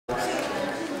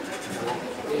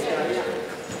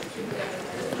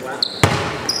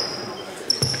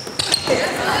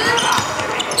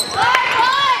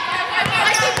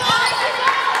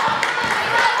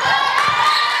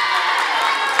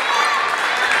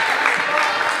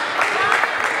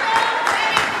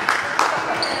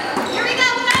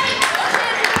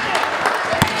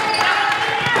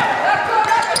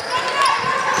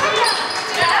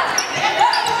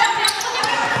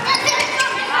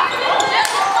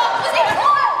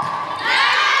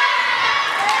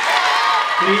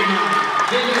prima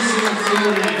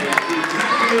dell'insinuazione di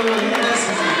cambio di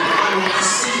testa al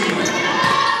massimo.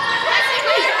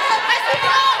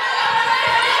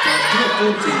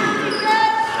 Tutti.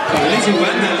 Con Lizzie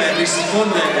Wendell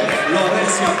risponde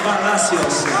Lorenzo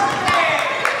Palacios.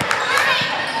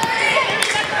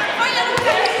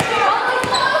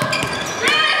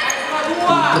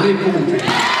 3 punti.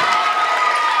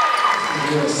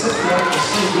 7-8-6-2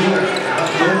 a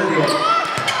doppio,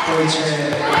 poi c'è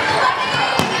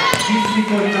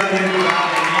difficoltà di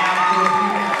arrivare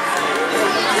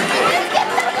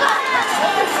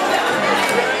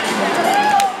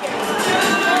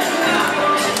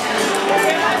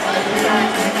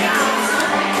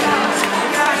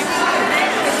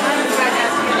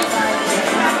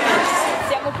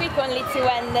Siamo qui con Lizzie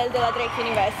Wendell della Adriatic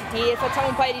University e facciamo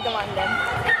un paio di domande.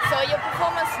 So your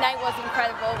performance tonight was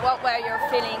incredible. What were your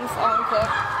feelings on court?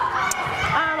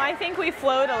 I think we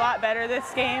flowed a lot better this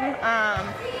game.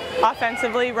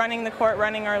 Offensively, running the court,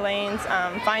 running our lanes,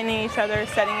 finding each other,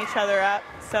 setting each other up.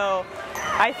 So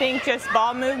I think just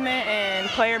ball movement and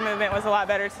player movement was a lot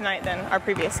better tonight than our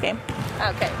previous game.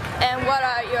 Okay. And what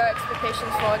are your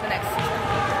expectations for the next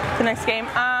season? The next game?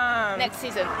 Next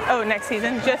season. Oh, next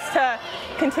season. Just to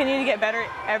continue to get better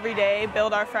every day,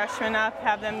 build our freshmen up,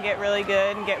 have them get really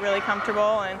good and get really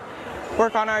comfortable, and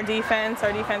work on our defense.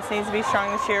 Our defense needs to be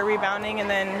strong this year, rebounding, and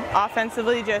then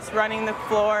offensively just running the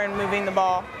floor and moving the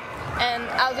ball. And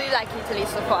how do you like Italy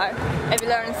so far? Have you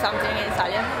learned something in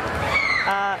Italian?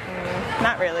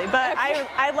 Not really, but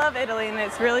I love Italy, and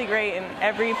it's really great, and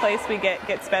every place we get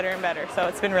gets better and better, so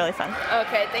it's been really fun.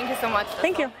 Okay, thank you so much.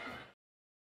 Thank you.